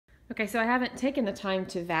Okay, so I haven't taken the time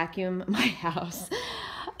to vacuum my house,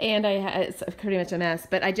 and it's pretty much a mess.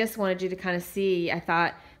 But I just wanted you to kind of see. I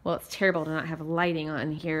thought, well, it's terrible to not have lighting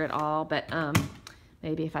on here at all, but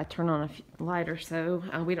maybe if I turn on a light or so.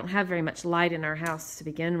 We don't have very much light in our house to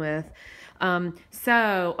begin with.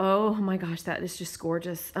 Oh my gosh, that is just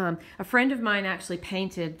gorgeous. A friend of mine actually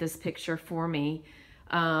painted this picture for me.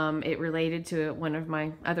 It related to one of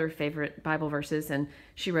my other favorite Bible verses, and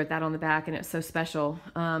she wrote that on the back, and it's so special.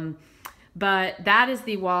 But that is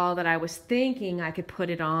the wall that I was thinking I could put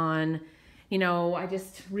it on. You know, I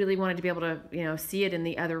just really wanted to be able to, you know, see it in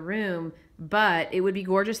the other room, but it would be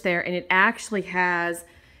gorgeous there. And it actually has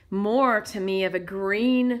more to me of a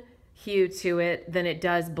green hue to it than it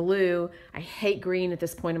does blue. I hate green at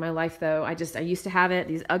this point in my life, though. I used to have it.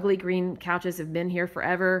 These ugly green couches have been here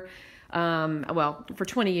forever. Well, for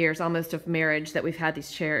 20 years almost of marriage that we've had these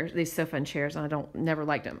chairs, these sofa and chairs, and I never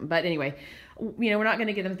liked them. But anyway, you know, we're not going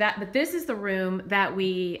to get them that. But this is the room that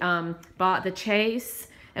we bought the Chase,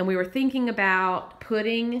 and we were thinking about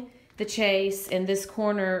putting the Chase in this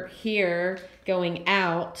corner here, going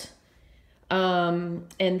out, and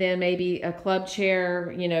then maybe a club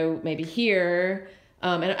chair, you know, maybe here,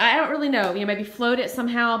 and I don't really know, you know, maybe float it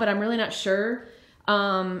somehow, but I'm really not sure.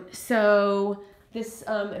 So this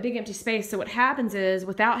big empty space. So what happens is,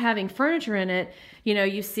 without having furniture in it, you know,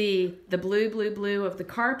 you see the blue of the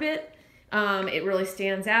carpet. It really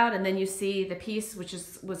stands out, and then you see the piece which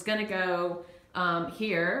was going to go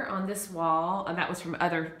here on this wall, and that was from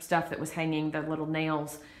other stuff that was hanging, the little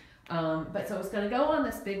nails. But so it's going to go on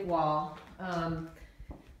this big wall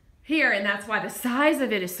here, and that's why the size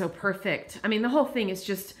of it is so perfect. I mean, the whole thing is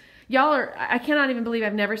just, I cannot even believe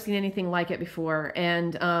I've never seen anything like it before,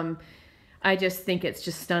 and I just think it's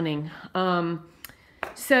just stunning.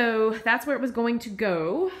 So that's where it was going to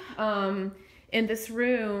go, in this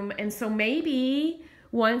room. And so maybe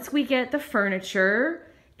once we get the furniture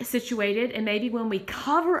situated, and maybe when we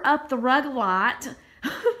cover up the rug a lot,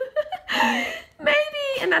 maybe,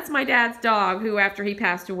 and that's my dad's dog, who after he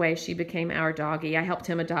passed away, she became our doggie. I helped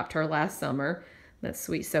him adopt her last summer. That's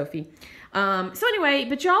sweet Sophie. So anyway,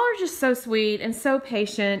 but y'all are just so sweet and so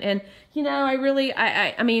patient. And, you know,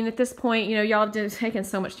 I mean, at this point, you know, y'all have taken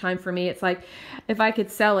so much time for me. It's like, if I could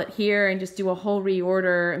sell it here and just do a whole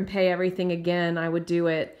reorder and pay everything again, I would do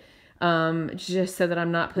it. Just so that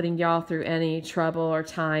I'm not putting y'all through any trouble or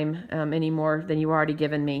time, any more than you already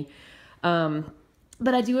given me.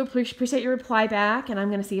 But I do appreciate your reply back, and I'm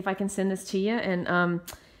going to see if I can send this to you and,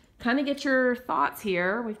 kind of get your thoughts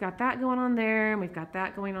here. We've got that going on there, and we've got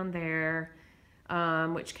that going on there,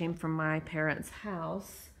 which came from my parents'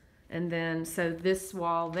 house. And then, so this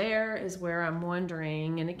wall there is where I'm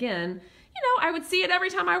wondering, and again, you know, I would see it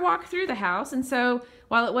every time I walk through the house. And so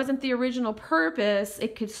while it wasn't the original purpose,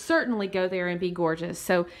 it could certainly go there and be gorgeous.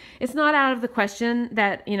 So it's not out of the question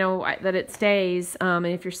that, you know, that it stays. And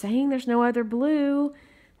if you're saying there's no other blue,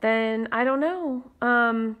 then I don't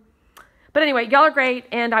know. But anyway, y'all are great,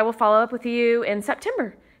 and I will follow up with you in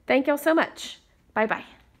September. Thank y'all so much. Bye-bye.